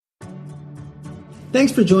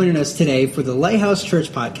Thanks for joining us today for the Lighthouse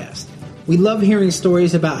Church Podcast. We love hearing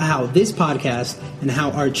stories about how this podcast and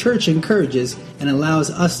how our church encourages and allows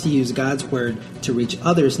us to use God's Word to reach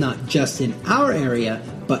others not just in our area,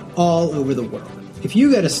 but all over the world. If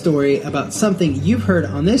you got a story about something you've heard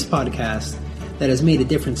on this podcast that has made a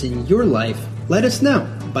difference in your life, let us know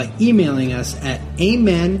by emailing us at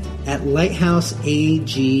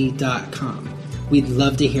amen@lighthouseag.com. We'd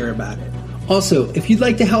love to hear about it. Also, if you'd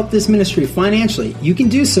like to help this ministry financially, you can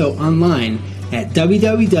do so online at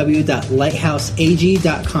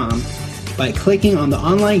www.lighthouseag.com by clicking on the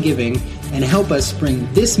online giving and help us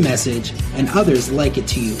bring this message and others like it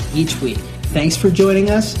to you each week. Thanks for joining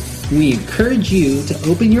us. We encourage you to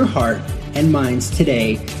open your heart and minds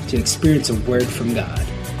today to experience a word from God.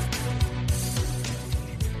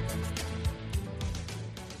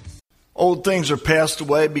 Old things are passed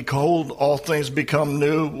away, behold, all things become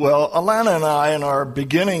new. Well, Alana and I, in our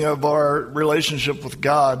beginning of our relationship with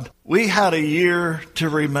God, we had a year to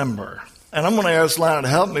remember. And I'm going to ask Alana to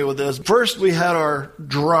help me with this. First, we had our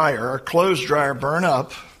clothes dryer burn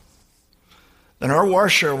up. Then our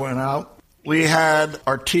washer went out. We had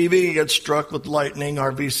our TV get struck with lightning,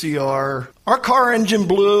 our VCR. Our car engine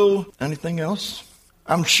blew. Anything else?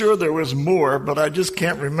 I'm sure there was more, but I just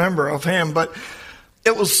can't remember offhand. But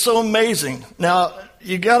it was so amazing. Now,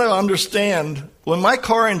 you got to understand, when my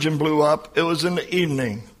car engine blew up, it was in the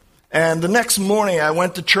evening. And the next morning, I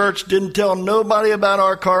went to church, didn't tell nobody about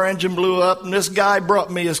our car engine blew up. And this guy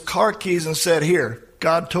brought me his car keys and said, "Here,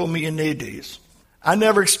 God told me you need these." I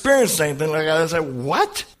never experienced anything like that. I said,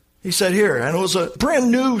 "What?" He said, "Here." And it was a brand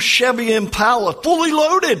new Chevy Impala, fully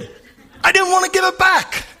loaded. I didn't want to give it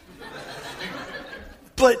back.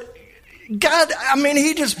 But God,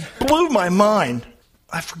 he just blew my mind.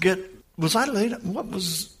 I forget, was I late?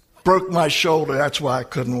 Broke my shoulder. That's why I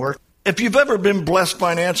couldn't work. If you've ever been blessed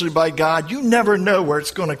financially by God, you never know where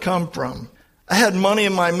it's going to come from. I had money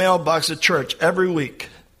in my mailbox at church every week.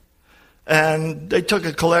 And they took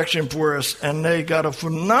a collection for us, and they got a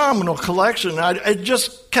phenomenal collection. It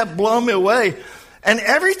just kept blowing me away. And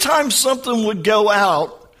every time something would go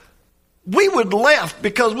out, we would laugh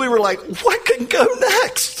because we were like, what can go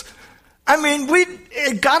next?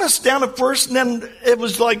 It got us down at first, and then it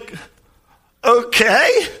was like,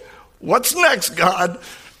 okay, what's next, God?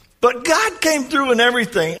 But God came through in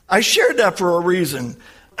everything. I shared that for a reason.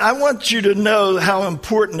 I want you to know how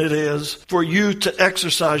important it is for you to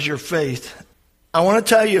exercise your faith. I want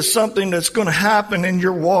to tell you something that's going to happen in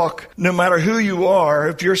your walk, no matter who you are.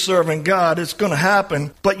 If you're serving God, it's going to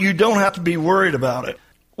happen, but you don't have to be worried about it.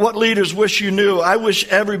 What leaders wish you knew? I wish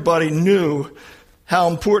everybody knew how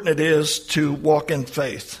important it is to walk in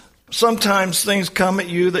faith. Sometimes things come at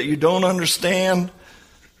you that you don't understand,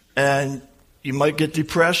 and you might get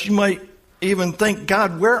depressed. You might even think,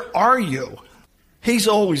 God, where are you? He's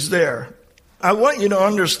always there. I want you to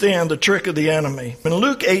understand the trick of the enemy. In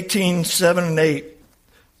Luke 18:7-8,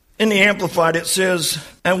 in the Amplified, it says,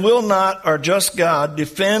 "And will not our just God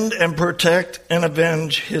defend and protect and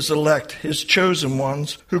avenge his elect, his chosen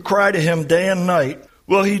ones, who cry to him day and night?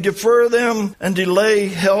 Will he defer them and delay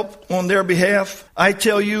help on their behalf? I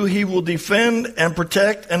tell you, he will defend and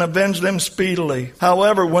protect and avenge them speedily.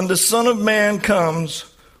 However, when the Son of Man comes,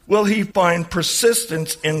 will he find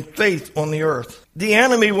persistence in faith on the earth?" The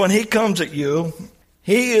enemy, when he comes at you,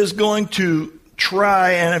 he is going to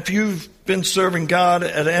try, and if you've been serving God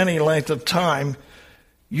at any length of time,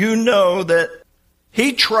 you know that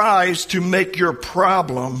he tries to make your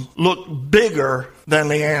problem look bigger than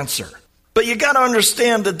the answer. But you got to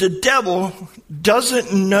understand that the devil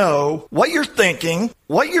doesn't know what you're thinking,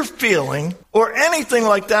 what you're feeling, or anything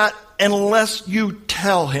like that unless you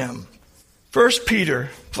tell him. 1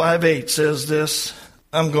 Peter 5:8 says this.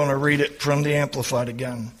 I'm going to read it from the Amplified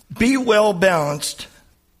again. "Be well balanced,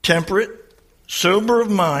 temperate, sober of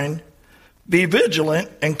mind, be vigilant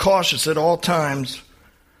and cautious at all times.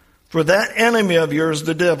 For that enemy of yours,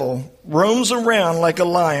 the devil, roams around like a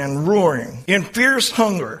lion, roaring in fierce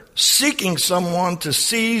hunger, seeking someone to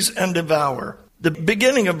seize and devour." The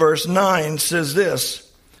beginning of verse 9 says this,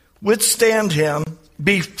 "Withstand him,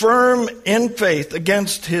 be firm in faith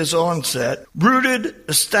against his onset, rooted,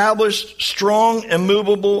 established, strong,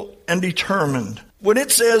 immovable, and determined." When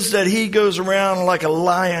it says that he goes around like a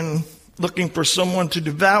lion looking for someone to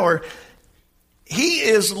devour, he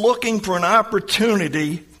is looking for an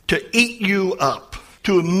opportunity to eat you up,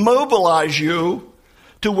 to immobilize you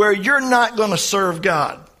to where you're not going to serve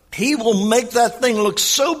God. He will make that thing look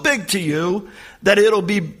so big to you that it'll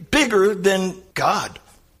be bigger than God.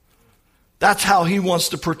 That's how he wants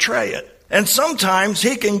to portray it. And sometimes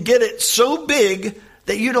he can get it so big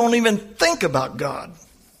that you don't even think about God.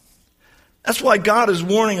 That's why God is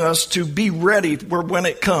warning us to be ready for when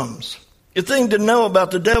it comes. The thing to know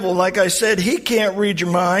about the devil, like I said, he can't read your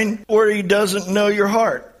mind or he doesn't know your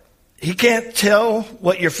heart. He can't tell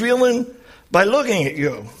what you're feeling by looking at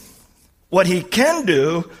you. What he can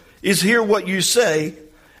do is hear what you say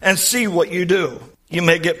and see what you do. You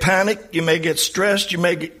may get panicked, you may get stressed, you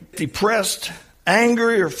may get depressed,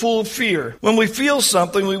 angry, or full of fear. When we feel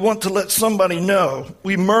something, we want to let somebody know.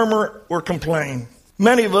 We murmur or complain.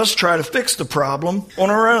 Many of us try to fix the problem on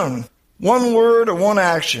our own. One word or one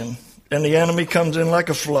action, and the enemy comes in like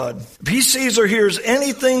a flood. If he sees or hears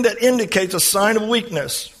anything that indicates a sign of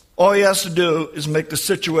weakness, all he has to do is make the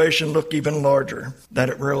situation look even larger than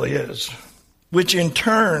it really is, which in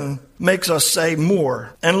turn makes us say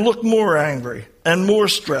more and look more angry and more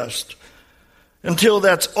stressed until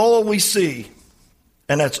that's all we see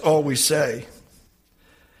and that's all we say.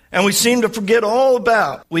 And we seem to forget all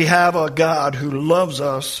about we have a God who loves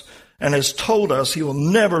us and has told us he will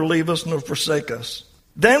never leave us nor forsake us.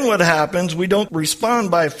 Then what happens, we don't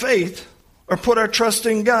respond by faith or put our trust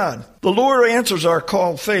in God. The Lord answers our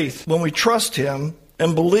call of faith when we trust him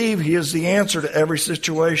and believe he is the answer to every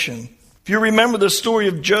situation. If you remember the story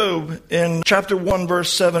of Job in chapter 1,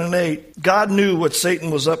 verse 7 and 8, God knew what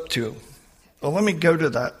Satan was up to. Well, let me go to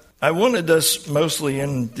that. I wanted this mostly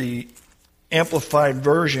in the Amplified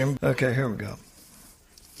version. Okay, here we go.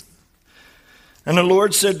 And the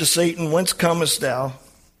Lord said to Satan, "Whence comest thou?"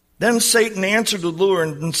 Then Satan answered the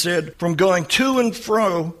Lord and said, "From going to and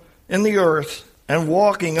fro in the earth, and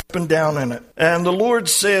walking up and down in it." And the Lord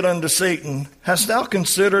said unto Satan, "Hast thou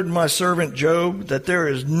considered my servant Job, that there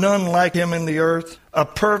is none like him in the earth, a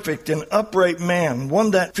perfect and upright man,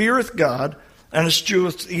 one that feareth God and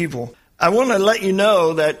escheweth evil?" I want to let you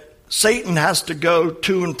know that Satan has to go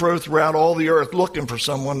to and fro throughout all the earth looking for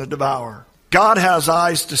someone to devour. God has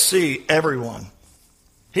eyes to see everyone.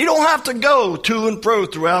 He don't have to go to and fro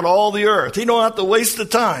throughout all the earth. He don't have to waste the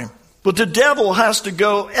time. But the devil has to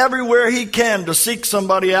go everywhere he can to seek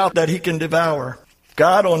somebody out that he can devour.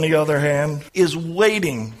 God, on the other hand, is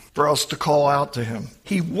waiting for us to call out to him.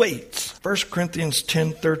 He waits. 1 Corinthians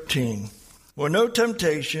 10:13. "For no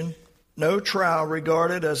temptation, no trial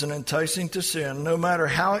regarded as an enticing to sin, no matter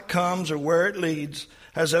how it comes or where it leads,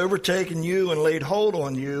 has overtaken you and laid hold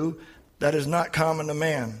on you that is not common to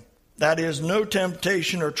man. That is, no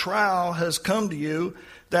temptation or trial has come to you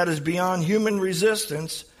that is beyond human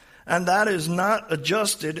resistance, and that is not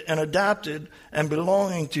adjusted and adapted and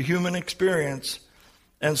belonging to human experience,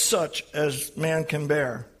 and such as man can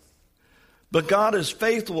bear. But God is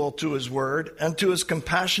faithful to his word and to his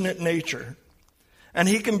compassionate nature, and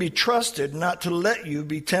he can be trusted not to let you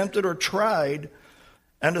be tempted or tried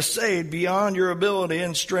and assayed beyond your ability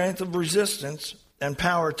and strength of resistance and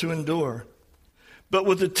power to endure. But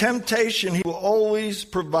with the temptation, he will always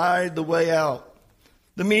provide the way out,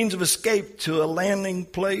 the means of escape to a landing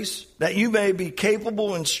place, that you may be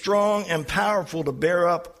capable and strong and powerful to bear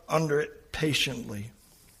up under it patiently."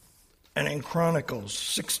 And in Chronicles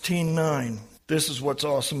 16:9, this is what's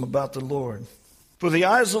awesome about the Lord. "For the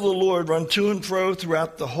eyes of the Lord run to and fro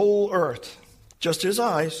throughout the whole earth," just his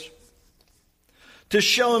eyes, "to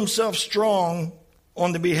show himself strong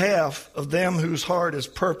on the behalf of them whose heart is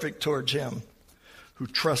perfect towards him, who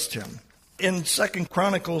trust him." In 2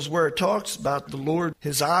 Chronicles, where it talks about the Lord,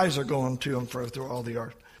 his eyes are going to and fro through all the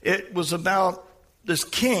earth. It was about this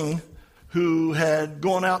king who had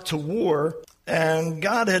gone out to war, and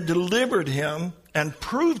God had delivered him and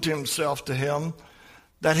proved himself to him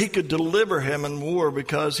that he could deliver him in war,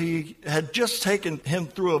 because he had just taken him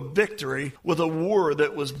through a victory with a war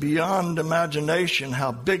that was beyond imagination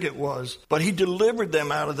how big it was. But he delivered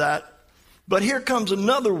them out of that. But here comes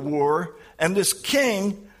another war, and this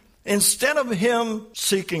king, instead of him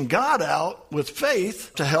seeking God out with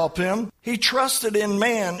faith to help him, he trusted in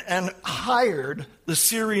man and hired the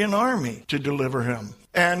Syrian army to deliver him.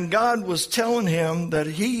 And God was telling him that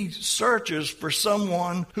he searches for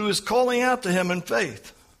someone who is calling out to him in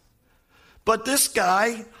faith. But this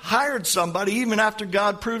guy hired somebody even after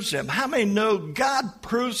God proves him. How many know God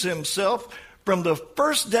proves himself from the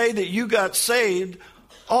first day that you got saved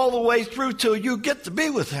all the way through till you get to be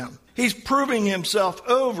with him? He's proving himself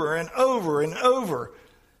over and over and over.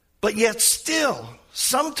 But yet still,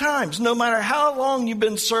 sometimes, no matter how long you've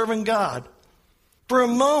been serving God, for a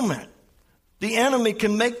moment, the enemy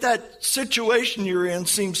can make that situation you're in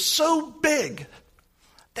seem so big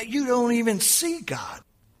that you don't even see God.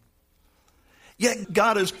 Yet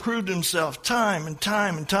God has proved himself time and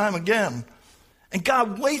time and time again. And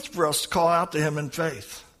God waits for us to call out to him in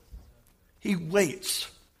faith. He waits.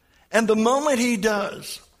 And the moment he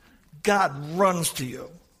does, God runs to you.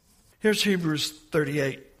 Here's Hebrews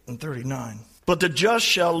 38:9 and 39. But the just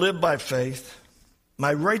shall live by faith.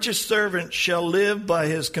 My righteous servant shall live by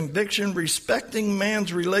his conviction respecting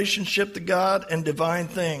man's relationship to God and divine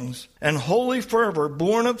things, and holy fervor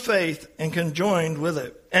born of faith and conjoined with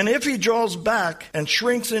it. And if he draws back and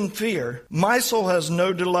shrinks in fear, my soul has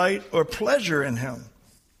no delight or pleasure in him.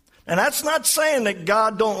 And that's not saying that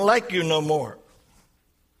God don't like you no more.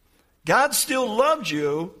 God still loves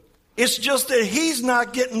you. It's just that he's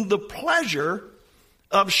not getting the pleasure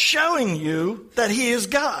of showing you that he is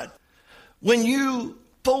God. When you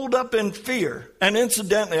fold up in fear, and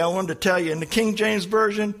incidentally, I wanted to tell you, in the King James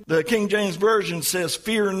Version says,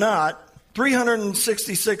 fear not,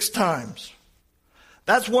 366 times.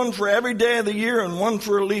 That's one for every day of the year and one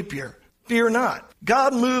for a leap year. Fear not.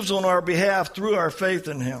 God moves on our behalf through our faith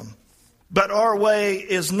in him. But our way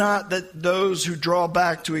is not that those who draw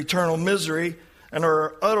back to eternal misery and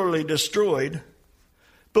are utterly destroyed,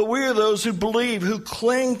 but we are those who believe, who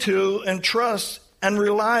cling to and trust and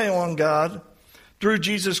rely on God through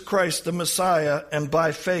Jesus Christ the Messiah, and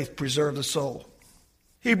by faith preserve the soul.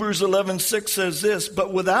 Hebrews 11:6 says this,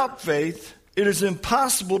 but without faith it is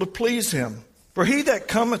impossible to please him. For he that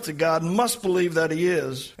cometh to God must believe that he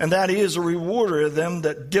is, and that he is a rewarder of them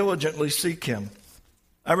that diligently seek him.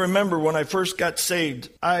 I remember when I first got saved,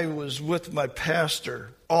 I was with my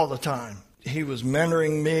pastor all the time. He was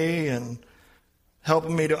mentoring me and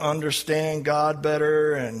helping me to understand God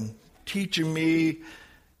better and teaching me.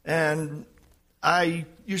 And I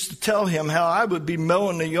used to tell him how I would be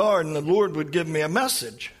mowing the yard and the Lord would give me a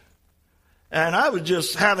message. And I was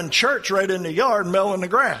just having church right in the yard mowing the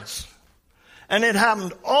grass. And it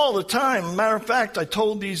happened all the time. Matter of fact, I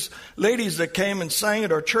told these ladies that came and sang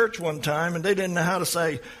at our church one time, and they didn't know how to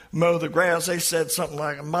say mow the grass. They said something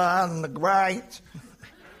like, mowing the grass.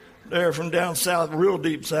 They're from down south, real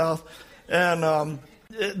deep south. And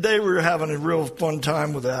they were having a real fun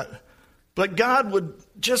time with that. But God would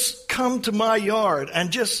just come to my yard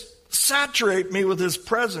and just saturate me with his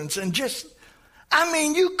presence. And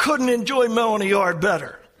you couldn't enjoy mowing a yard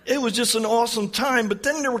better. It was just an awesome time. But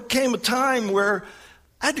then there came a time where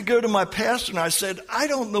I had to go to my pastor and I said, I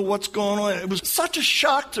don't know what's going on. It was such a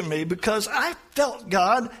shock to me because I felt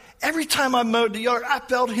God every time I mowed the yard. I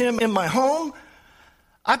felt him in my home.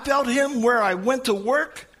 I felt him where I went to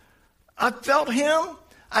work. I felt him.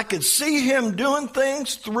 I could see him doing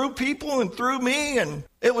things through people and through me. And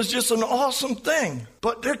it was just an awesome thing.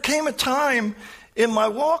 But there came a time in my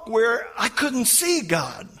walk where I couldn't see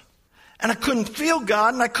God. And I couldn't feel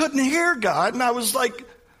God, and I couldn't hear God. And I was like,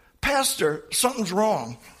 Pastor, something's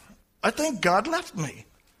wrong. I think God left me.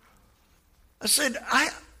 I said,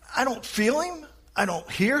 I don't feel him. I don't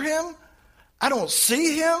hear him. I don't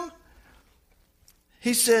see him.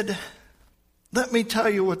 He said, let me tell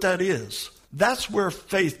you what that is. That's where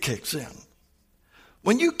faith kicks in.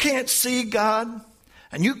 When you can't see God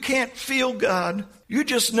and you can't feel God, you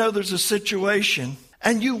just know there's a situation.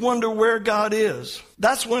 And you wonder where God is.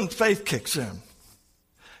 That's when faith kicks in.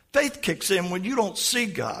 Faith kicks in when you don't see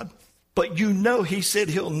God, but you know he said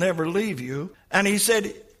he'll never leave you. And he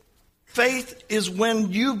said faith is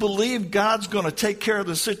when you believe God's going to take care of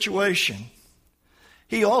the situation.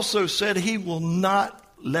 He also said he will not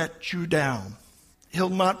let you down. He'll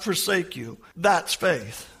not forsake you. That's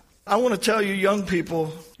faith. I want to tell you, young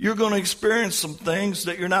people, you're going to experience some things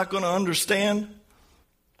that you're not going to understand.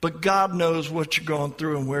 But God knows what you're going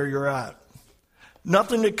through and where you're at.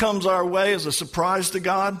 Nothing that comes our way is a surprise to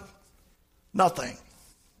God. Nothing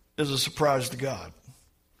is a surprise to God.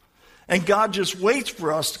 And God just waits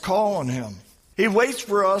for us to call on him. He waits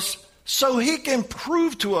for us so he can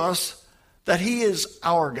prove to us that he is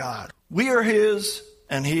our God. We are his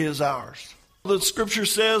and he is ours. The scripture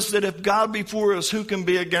says that if God be for us, who can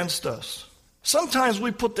be against us? Sometimes we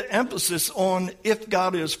put the emphasis on if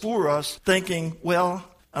God is for us, thinking, well,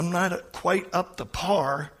 I'm not quite up to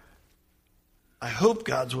par. I hope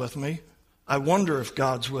God's with me. I wonder if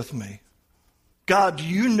God's with me. God, do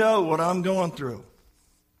you know what I'm going through?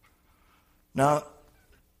 Now,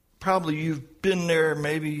 probably you've been there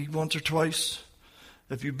maybe once or twice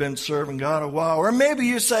if you've been serving God a while. Or maybe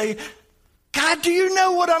you say, God, do you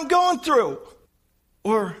know what I'm going through?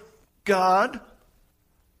 Or, God,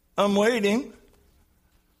 I'm waiting.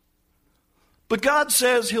 But God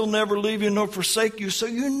says he'll never leave you nor forsake you, so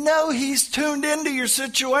you know he's tuned into your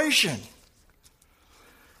situation.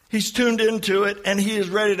 He's tuned into it, and he is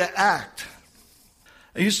ready to act.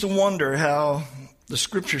 I used to wonder how the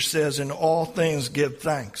scripture says, in all things give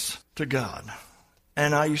thanks to God.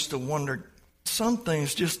 And I used to wonder, some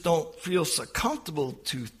things just don't feel so comfortable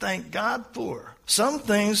to thank God for. Some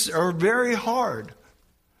things are very hard.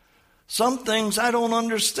 Some things I don't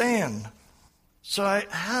understand. So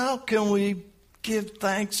how can we give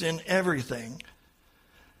thanks in everything?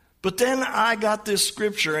 But then I got this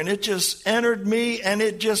scripture, and it just entered me, and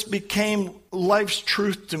it just became life's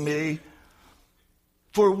truth to me.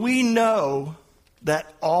 For we know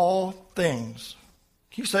that all things,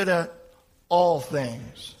 can you say that? All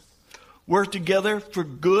things work together for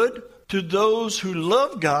good to those who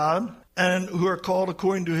love God and who are called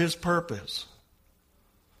according to his purpose.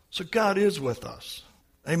 So God is with us.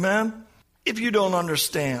 Amen? If you don't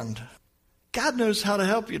understand, God knows how to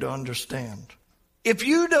help you to understand. If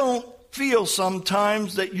you don't feel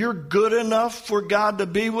sometimes that you're good enough for God to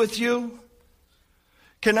be with you,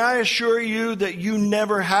 can I assure you that you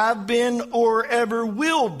never have been or ever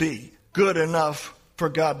will be good enough for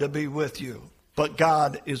God to be with you? But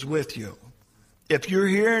God is with you. If you're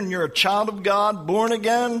here and you're a child of God, born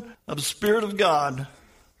again of the Spirit of God,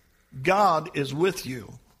 God is with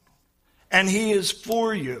you. And he is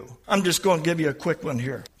for you. I'm just going to give you a quick one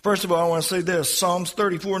here. First of all, I want to say this. Psalms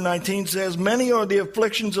 34:19 says, many are the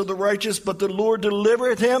afflictions of the righteous, but the Lord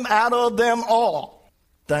delivereth him out of them all.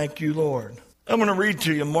 Thank you, Lord. I'm going to read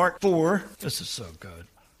to you Mark 4. This is so good.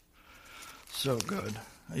 So good.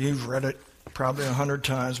 You've read it probably 100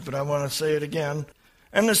 times, but I want to say it again.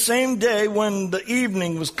 And the same day when the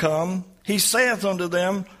evening was come, he saith unto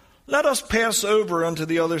them, let us pass over unto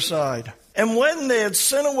the other side. And when they had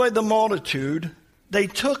sent away the multitude, they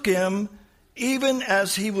took him even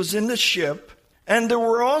as he was in the ship, and there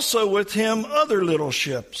were also with him other little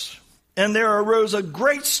ships. And there arose a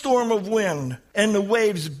great storm of wind, and the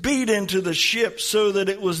waves beat into the ship so that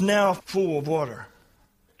it was now full of water,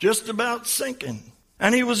 just about sinking.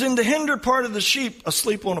 And he was in the hinder part of the ship,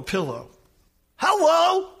 asleep on a pillow.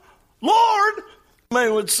 Hello, Lord! Many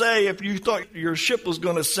would say, if you thought your ship was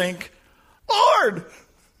going to sink, Lord,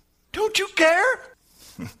 don't you care?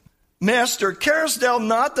 Master, carest thou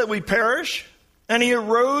not that we perish? And he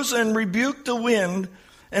arose and rebuked the wind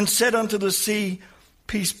and said unto the sea,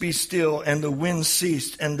 peace be still. And the wind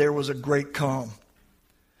ceased, and there was a great calm.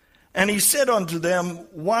 And he said unto them,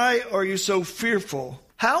 why are you so fearful?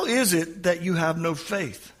 How is it that you have no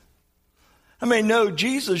faith? I mean, no,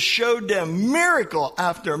 Jesus showed them miracle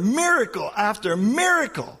after miracle after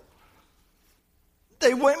miracle.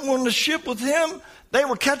 They went on the ship with him. They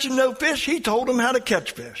were catching no fish. He told them how to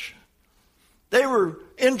catch fish. They were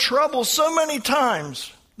in trouble so many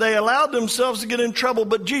times. They allowed themselves to get in trouble,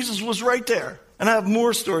 but Jesus was right there. And I have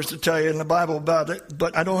more stories to tell you in the Bible about it,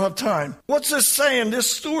 but I don't have time. What's this saying? This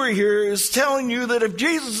story here is telling you that if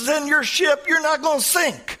Jesus is in your ship, you're not going to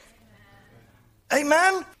sink.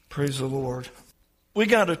 Amen? Praise the Lord. We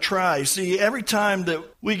got to try. See, every time that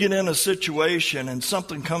we get in a situation and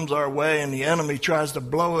something comes our way and the enemy tries to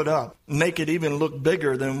blow it up, make it even look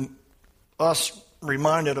bigger than us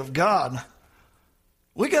reminded of God,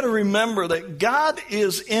 we got to remember that God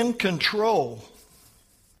is in control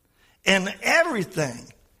in everything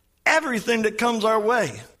that comes our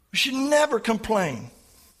way. We should never complain.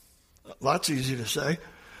 That's easy to say.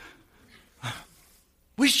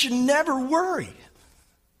 We should never worry.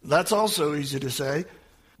 That's also easy to say.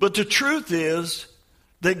 But the truth is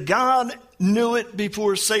that God knew it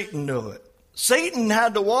before Satan knew it. Satan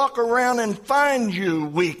had to walk around and find you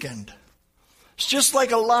weakened. It's just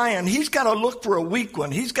like a lion. He's got to look for a weak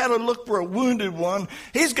one. He's got to look for a wounded one.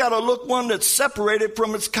 He's got to look one that's separated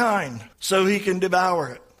from its kind so he can devour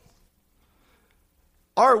it.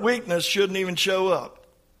 Our weakness shouldn't even show up.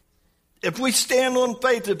 If we stand on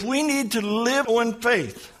faith, if we need to live on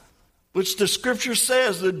faith, which the scripture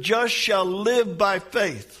says, the just shall live by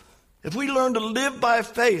faith. If we learn to live by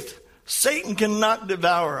faith, Satan cannot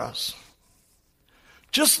devour us.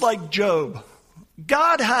 Just like Job.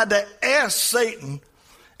 God had to ask Satan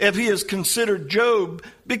if he is considered Job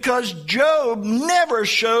because Job never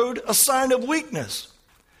showed a sign of weakness.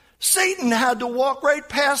 Satan had to walk right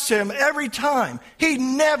past him every time. He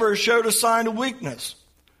never showed a sign of weakness.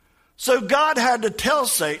 So God had to tell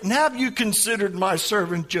Satan, have you considered my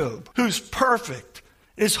servant Job, who's perfect?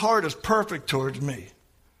 His heart is perfect towards me.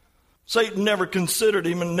 Satan never considered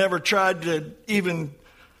him and never tried to even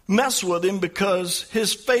mess with him because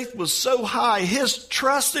his faith was so high. His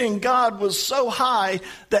trust in God was so high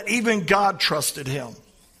that even God trusted him.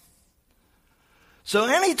 So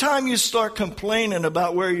anytime you start complaining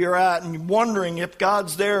about where you're at and wondering if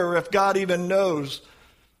God's there or if God even knows,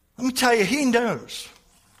 let me tell you, he knows.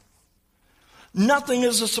 Nothing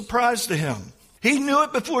is a surprise to him. He knew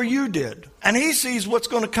it before you did. And he sees what's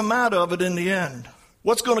going to come out of it in the end.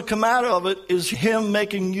 What's going to come out of it is him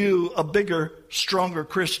making you a bigger, stronger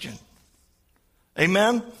Christian.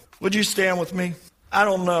 Amen? Would you stand with me? I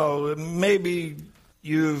don't know. Maybe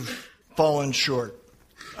you've fallen short.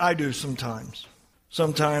 I do sometimes.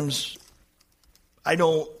 Sometimes I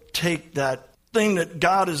don't take that thing that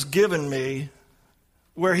God has given me,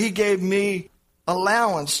 where he gave me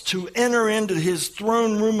allowance to enter into his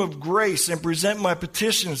throne room of grace and present my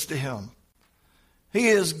petitions to him. He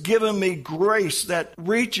has given me grace that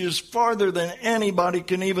reaches farther than anybody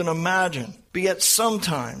can even imagine. But yet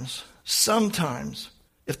sometimes,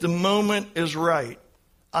 if the moment is right,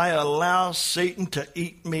 I allow Satan to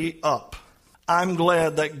eat me up. I'm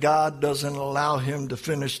glad that God doesn't allow him to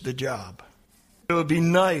finish the job. It would be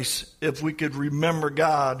nice if we could remember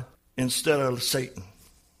God instead of Satan.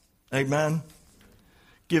 Amen.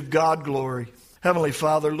 Give God glory. Heavenly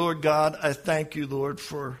Father, Lord God, I thank you, Lord,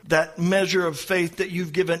 for that measure of faith that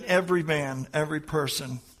you've given every man, every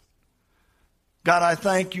person. God, I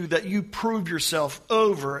thank you that you prove yourself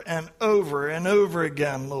over and over and over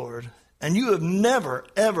again, Lord. And you have never,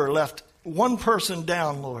 ever left one person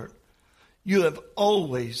down, Lord. You have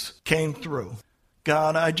always came through.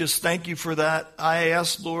 God, I just thank you for that. I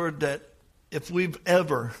ask, Lord, that if we've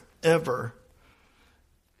ever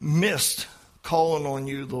missed calling on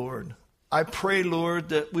you, Lord, I pray, Lord,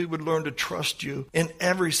 that we would learn to trust you in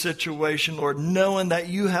every situation, Lord, knowing that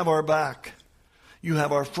you have our back. You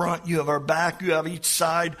have our front, you have our back, you have each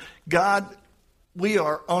side. God, we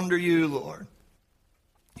are under you, Lord.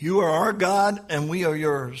 You are our God and we are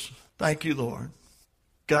yours. Thank you, Lord.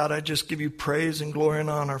 God, I just give you praise and glory and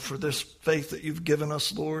honor for this faith that you've given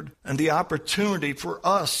us, Lord, and the opportunity for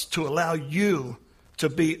us to allow you to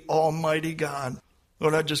be Almighty God.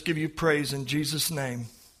 Lord, I just give you praise in Jesus' name.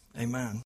 Amen.